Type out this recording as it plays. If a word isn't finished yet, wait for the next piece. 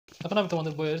এখন আমি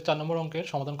তোমাদের বইয়ের 4 নম্বর অঙ্কের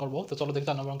সমাধান করব। তো চলো দেখি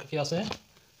 4 নম্বর অঙ্কে কি আছে।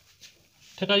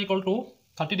 থিটা ইকুয়াল টু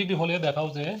 30 ডিগ্রি হলে দেখাও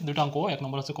যে দুটো অঙ্ক, এক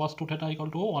নম্বর আছে cos 2 theta equal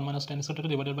to 1 - tan square theta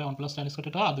divided by 1 + tan square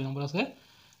theta, আর দুই নম্বর আছে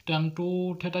tan 2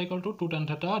 theta equal to 2 tan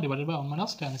theta divided by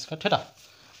 1 - tan square theta.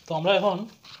 তো আমরা এখন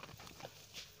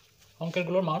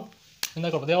অঙ্কেরগুলোর মান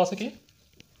নির্ণয় করব। দেওয়া আছে কি,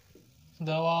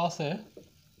 দেওয়া আছে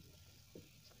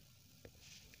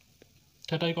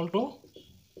থিটা ইকুয়াল টু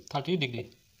 30 ডিগ্রি।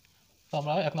 তো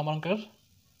আমরা এক নম্বর অঙ্কের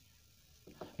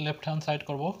লেফট হ্যান্ড সাইড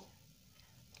করব।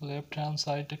 লেফট হ্যান্ড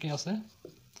সাইডে কি আছে,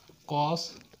 cos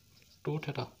 2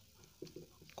 থিটা,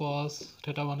 cos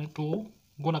থিটা মানে 2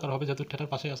 গুণাকার হবে যেহেতু থিটার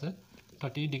পাশে আছে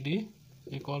 30 ডিগ্রি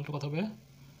ইকুয়াল টু কত হবে,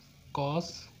 cos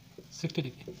 60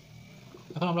 ডিগ্রি।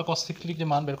 এখন আমরা cos 60 ডিগ্রি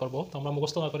মান বের করব। তো আমরা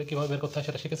মুখস্থ না করে কীভাবে বের করতে হয়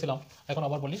সেটা শিখেছিলাম। এখন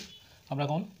আবার বলি, আমরা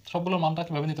এখন সবগুলোর মানটা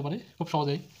কীভাবে নিতে পারি খুব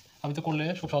সহজেই। আমি তো করলে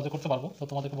খুব সহজে করতে পারবো, তো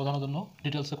তোমাদেরকে বোঝানোর জন্য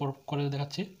ডিটেলসে করে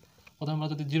দেখাচ্ছি। প্রথমে আমরা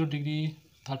যদি 0 ডিগ্রি,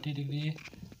 30 ডিগ্রি,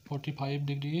 45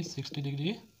 ডিগ্রি, 60 ডিগ্রি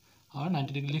আর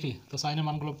 90 ডিগ্রি লিখি, তো সাইনের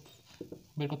মানগুলো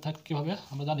বের করতে হয় কীভাবে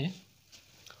আমরা জানি।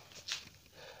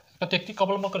 একটা টেকনিক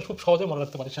অবলম্বন করে খুব সহজে মনে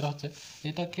রাখতে পারি, সেটা হচ্ছে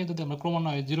এটাকে যদি আমরা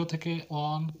ক্রমান্বয়ে 0 থেকে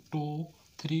 1 2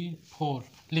 3 4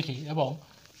 লিখি এবং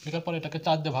লেখার পরে এটাকে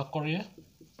 4 দিয়ে ভাগ করে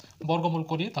বর্গমূল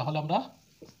করি, তাহলে আমরা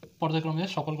পর্যায়ক্রমে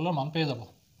সকলগুলোর মান পেয়ে যাব।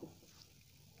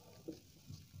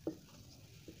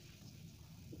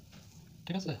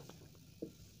 ঠিক আছে,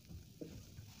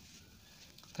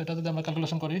 তো এটা যদি আমরা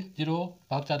ক্যালকুলেশন করি 0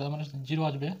 ভাগ 4 মানে 0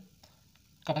 আসবে,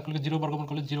 কাটা করলে 0 বর্গমূল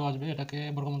করলে 0 আসবে, এটাকে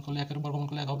বর্গমূল করলে 1 বর্গমূল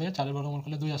করলে 1 হবে, 4 বর্গমূল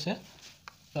করলে 2 আসে।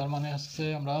 তার মানে হচ্ছে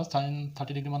আমরা সাইন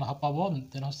 30 ডিগ্রি মানে হাফ পাবো,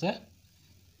 দেন হচ্ছে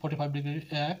 45 ডিগ্রি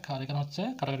 1, আর এখানে হচ্ছে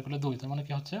কাটাকাটি করলে 2, তার মানে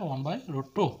কি হচ্ছে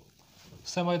 1/√2।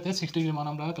 সেম ওয়েতে 60 ডিগ্রি মান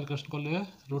আমরা ক্যালকুলেশন করলে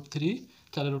 √3,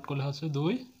 4 রুট করলে হচ্ছে 2,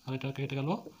 আর এটা কেটে গেল,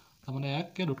 তার মানে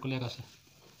 1কে রুট করলে 1 আসে।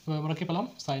 এবার আমরা কী পেলাম,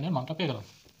 সাইনের মানটা পেয়ে গেলাম।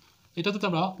 এটা যদি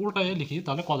আমরা উল্টায় লিখি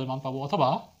তাহলে কজের মান পাবো, অথবা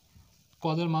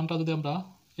কজের মানটা যদি আমরা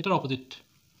এটার অপোজিট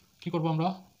কী করবো, আমরা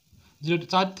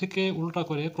 4 থেকে উল্টা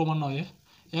করে ক্রমান্বয়ে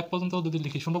 1 পর্যন্ত যদি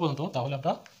লিখি 0 পর্যন্ত, তাহলে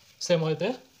আমরা সেম ওয়েতে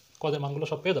কজের মানগুলো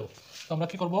সব পেয়ে যাবো। তো আমরা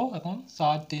কী করবো, এখন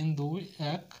 4 3 2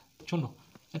 1 0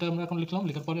 এটা আমরা এখন লিখলাম।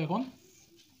 লিখার পরে এখন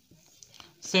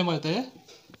সেম ওয়েতে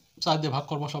 4 দিয়ে ভাগ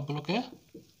করবো, সবগুলোকে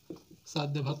 4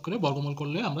 দিয়ে ভাগ করে বর্গমূল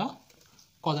করলে আমরা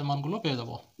কজের মানগুলো পেয়ে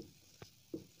যাব।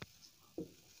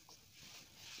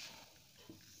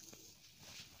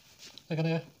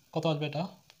 এখানে কত আসবে, এটা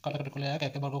কাটাকাটি করলে 1,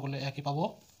 1 বর্গ করলে 1ই পাবো।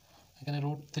 এখানে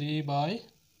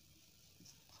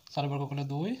 √3/4 বর্গ করলে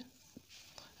 2,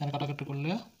 এখানে কাটাকাটি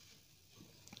করলে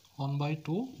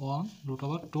 1/2, 1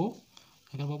 √2,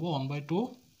 এখানে পাবো 1/2।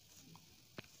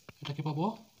 এটা কি পাবো,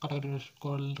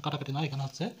 কাটাকাটি না, এখানে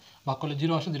হচ্ছে ভাগ করলে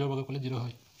 0 আসে, 0 বর্গ করলে 0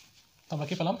 হয়। তো আমরা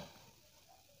কি পেলাম,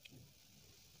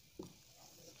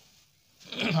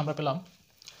 আমরা পেলাম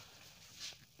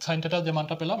সাইন থিটা যে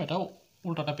মানটা পেলাম এটা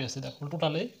উল্টাটা পেয়েছি। দেখ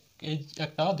উল্টালে এই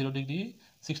একটা 0 ডিগ্রি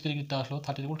 60 ডিগ্রিটা আসলো,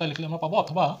 30 ডিগ্রি উল্টা লিখলে আমরা পাবো,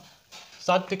 অথবা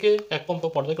 4 থেকে 1 পর্যন্ত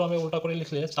পর্যায়ক্রমে উল্টা করে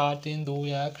লিখলে 4 3 2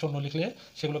 1 0 লিখলে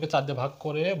সেগুলোকে 4 দিয়ে ভাগ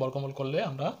করে বর্গমূল করলে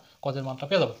আমরা কজের মানটা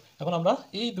পেয়ে যাবো। এখন আমরা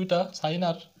এই দুইটা সাইন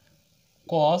আর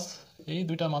কজ, এই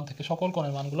দুইটা মান থেকে সকল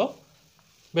কোণের মানগুলো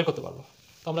বের করতে পারবো।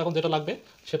 তো আমরা এখন যেটা লাগবে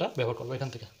সেটা ব্যবহার করবো এখান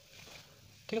থেকে।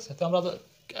 ঠিক আছে, তো আমরা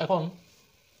এখন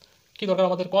কী দরকার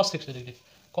আমাদের, cos 60 ডিগ্রি।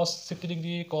 cos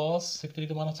 60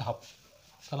 ডিগ্রি মান হচ্ছে হাফ,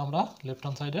 তাহলে আমরা লেফট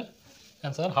হ্যান্ড সাইডের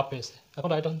অ্যান্সার হাফ পেয়েছি। এখন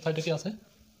রাইট হ্যান্ড সাইডে কি আছে,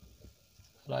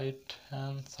 রাইট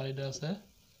হ্যান্ড সাইডে আছে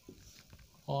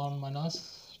 1 -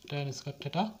 tan square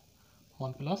theta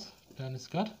 1 + tan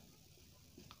square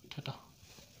theta.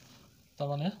 তার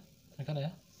মানে এখানে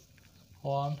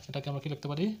 1, এটাকে আমরা কি লিখতে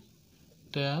পারি,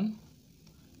 tan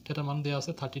থিটার মান দেওয়া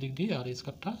আছে 30 ডিগ্রি, আর এই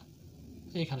স্কয়ারটা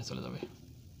এইখানে চলে যাবে।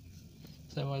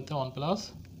 সেম ওয়েতে 1 প্লাস,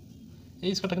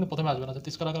 এই স্কয়ারটা কিন্তু প্রথমে আসবে না, যেহেতু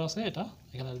স্কয়ার আকার আছে, এটা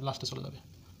এখানে লাস্টে চলে যাবে।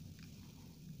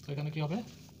 তো এখানে কী হবে,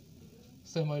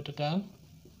 সেম ওয়েতে tan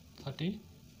 30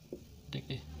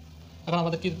 ডিগ্রি। এখন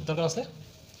আমাদের কি দরকার আছে,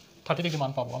 30 ডিগ্রি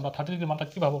মান পাবো। আমরা 30 ডিগ্রি মানটা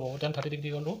কীভাবে পাবো, tan 30 ডিগ্রি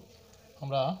হলো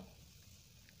আমরা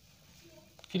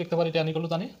কী লিখতে পারি, tan ইকুয়াল টু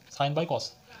জানি সাইন বাই কস।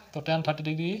 তো tan 30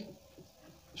 ডিগ্রি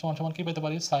সমান সমান কী পেতে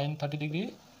পারি, sign 30 degree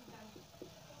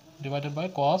divided by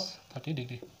cos 30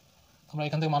 degree. আমরা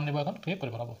এখান থেকে মান নেব, এখন ঠিক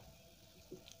করে ফেলাবো।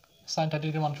 সাইন 30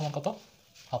 ডিগ্রি মান সমান কত,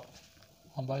 হাফ,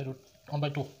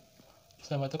 1/2।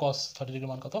 সেম হয়তো কস 30 ডিগ্রি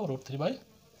মান কত,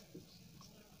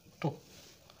 √3/2।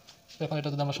 এখন এটা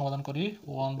যদি আমরা সমাধান করি,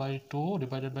 1/2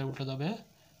 ডিভাইডেড বাই উল্টে যাবে,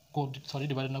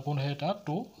 ডিভাইডেড না, গুণ হয়ে এটা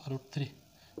 2 আর √3,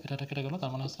 এটা কেটে গেল, তার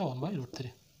মানে হচ্ছে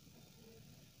 1/√3।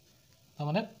 তার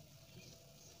মানে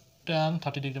tan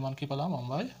 30 ডিগ্রি মান কি পেলাম,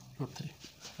 1/√3।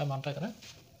 আর মানটা এখানে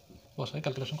বসাই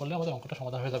ক্যালকুলেশন করলে আমাদের অঙ্কটা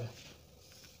সমাধান হয়ে যাবে।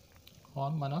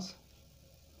 1 -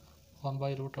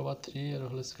 1/√3 এর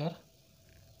হোল স্কয়ার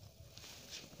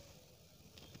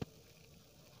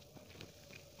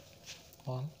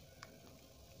 1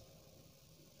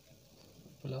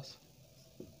 প্লাস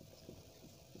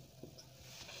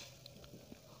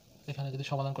এখানে যদি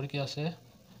সমাধান করি কি আসে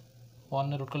 1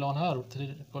 এর রুট করলে 1 হয় আর রুট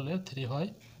 3 করলে 3 হয়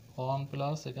 1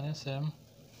 প্লাস এখানে সেম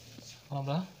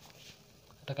আমরা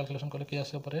এটা ক্যালকুলেশন করলে কি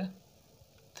আসে উপরে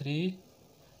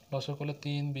 3 লসাগু করলে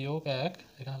 3 বিয়োগ 1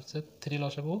 এখানে হচ্ছে 3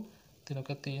 লসাগু 3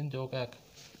 কে 3 যোগ 1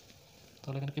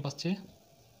 তাহলে এখানে কি পাচ্ছি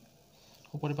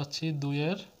উপরে পাচ্ছি 2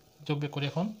 এর যোগ বিয়োগ করি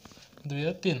এখন 2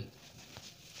 এর 3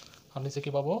 আর নিচে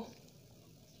কি পাবো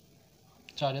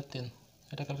 4 এর 3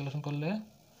 এটা ক্যালকুলেশন করলে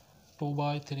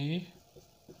 2/3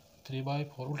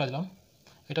 3/4 উল্টা দিলাম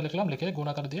এটা লিখলাম লিখে গুণ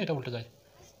আকারে দিয়ে এটা উল্টে যায়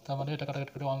তার মানে এটা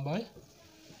কাটাকাটি করে 1 বাই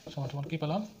সমান সমান কী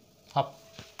পেলাম হাফ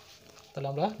তাহলে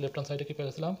আমরা লেফট হ্যান্ড সাইডে কী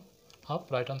পেয়েছিলাম হাফ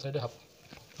রাইট হ্যান্ড সাইডে হাফ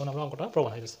তখন আমরা অঙ্কটা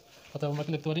প্রমাণ হয়ে গেছে অর্থাৎ আমরা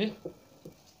কি লিখতে পারি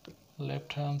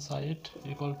left hand side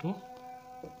equal to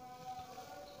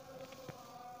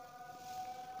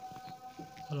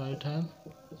right hand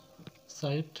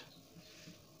side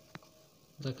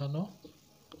দেখানো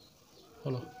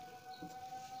হলো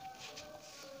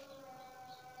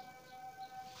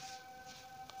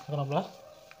এখন আমরা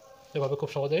এভাবে খুব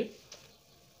সহজেই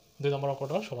 2 নম্বর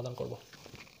অঙ্কটা সমাধান করব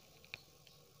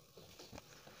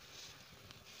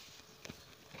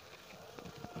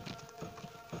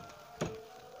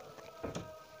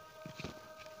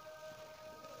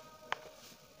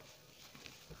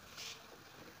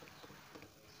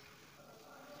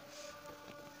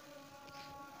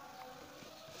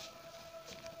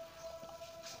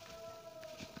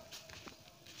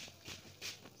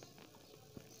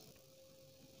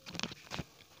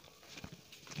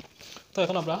তো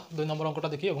এখন আমরা 2 নম্বর অঙ্কটা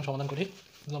দেখি এবং সমাধান করি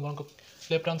 2 নম্বর অঙ্ক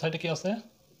লেফট হ্যান্ড সাইডে কি আছে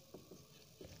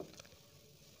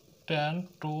tan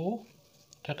 2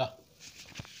 থিটা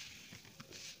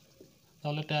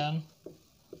তাহলে tan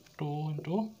 2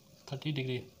 ইন্টু 30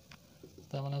 ডিগ্রি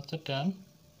তার মানে হচ্ছে tan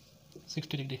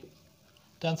 60 ডিগ্রি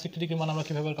tan 60 ডিগ্রি মানে আমরা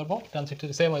কীভাবে বের করবো tan 60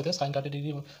 ডিগ্রি সেম হইতে sin 30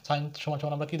 ডিগ্রি sin সমান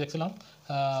সমান আমরা কি দেখছিলাম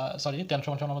সরি tan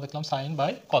সমান সমান আমরা দেখলাম sin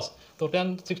বাই cos তো tan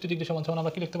 60 ডিগ্রি সমান সমান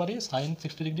আমরা কি লিখতে পারি sin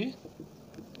 60 degree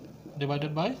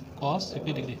divided by cos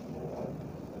 60 degree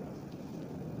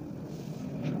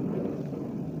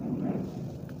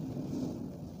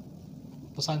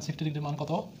তো sin 60 ডিগ্রি মান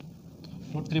কত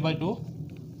 √3/2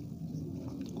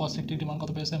 cos 60 ডিগ্রি মান কত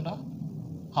পেয়েছি আমরা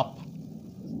হাফ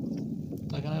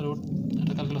তো এখানে রুট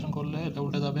এটা ক্যালকুলেশন করলে এটা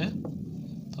উল্টে যাবে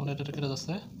তাহলে এটা কেটে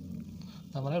যাচ্ছে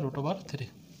তার মানে √3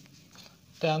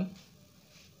 tan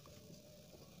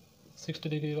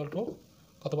 60 ডিগ্রি ইকুয়াল টু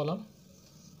কত বললাম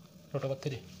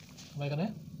 √3 আমরা এখানে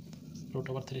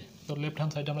 √3 তো লেফট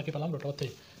হ্যান্ড সাইডে আমরা কি পেলাম √3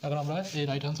 এখন আমরা এই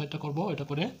রাইট হ্যান্ড সাইডটা করবো এটা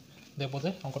করে দেখবো যে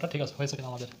অঙ্কটা ঠিক আছে হয়েছে কিনা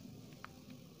আমাদের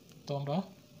তো আমরা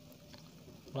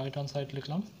রাইট হ্যান্ড সাইড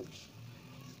লিখলাম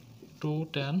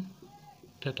 2 tan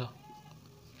theta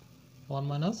 1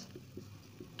 minus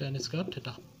tan square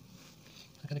theta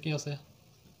এখানে কি আছে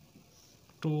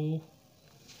 2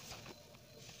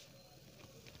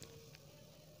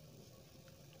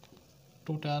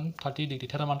 tan 30 ডিগ্রি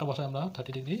থিটার মানটা বসাই আমরা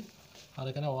 30 ডিগ্রি আর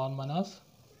এখানে 1 মাইনাস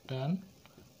tan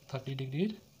 30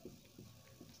 ডিগ্রির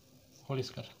হোল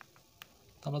স্কয়ার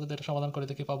আমরা যদি এটা সমাধান করে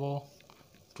দেখি পাবো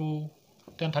 2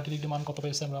 tan 30 ডিগ্রি মান কত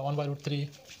পেয়েছি আমরা 1/√3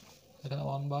 এখানে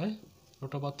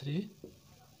 1/√3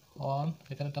 1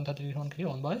 এখানে tan 30 ডিগ্রি মান কি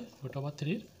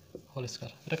 1/√3 হোল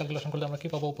স্কয়ার এটা ক্যালকুলেশন করলে আমরা কি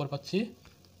পাবো উপর পাচ্ছি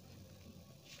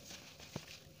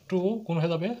 2 গুণ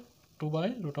হয়ে যাবে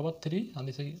 2/√3 আর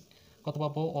নিচে কত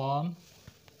পাবো 1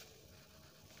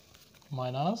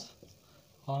 মাইনাস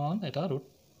 1 এটা রুট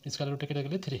স্কয়ার রুটে কেটে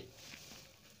গেলে 3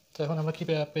 তো এখন আমরা কি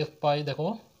পাই দেখো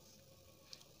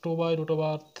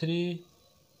 2/√3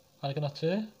 আর এখানে হচ্ছে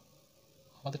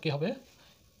আমাদের কি হবে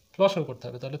লসাগু করতে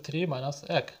হবে তাহলে 3 মাইনাস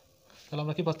 1 তাহলে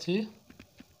আমরা কি পাচ্ছি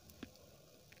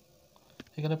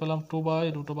এখানে পেলাম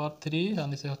 2/√3 আর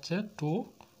নিচে হচ্ছে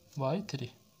 2/3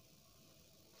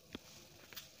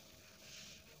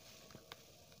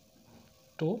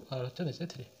 2 আর হচ্ছে নিচে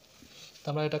 3 তো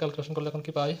আমরা এটা ক্যালকুলেশন করলে এখন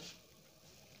কি পাই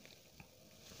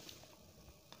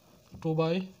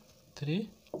 2/3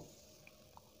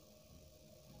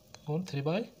 গুণ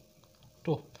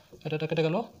 3/2 এটা কেটে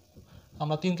গেল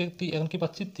আমরা 3কে এখন কি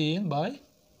পাচ্ছি 3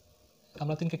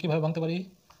 আমরা 3কে কীভাবে ভাঙতে পারি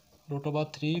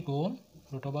 √3 গুণ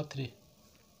 √3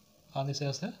 আর নিচে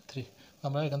আছে 3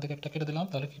 আমরা এখান থেকে একটা কেটে দিলাম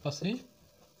তাহলে কি পাচ্ছি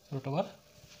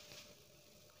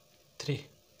 √3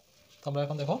 তো আমরা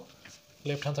এখন দেখো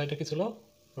লেফট হ্যান্ড সাইডে কি ছিল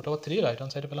 √3 রাইট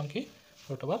হ্যান্ড সাইডে পেলাম কি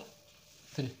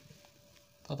 √3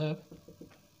 অতএব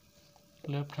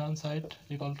left hand side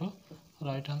equal to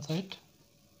right hand side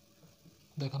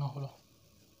দেখানো হলো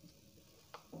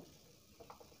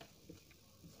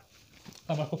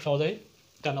আমরা খুব সহজেই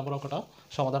 4 নম্বর অঙ্কটা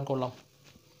সমাধান করলাম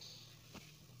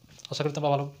আশা করি তোমরা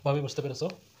ভালোভাবে বুঝতে পেরেছো।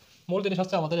 মূল জিনিস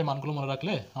হচ্ছে আমাদের এই মানগুলো মনে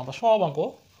রাখলে আমরা সব অঙ্ক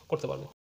করতে পারবো।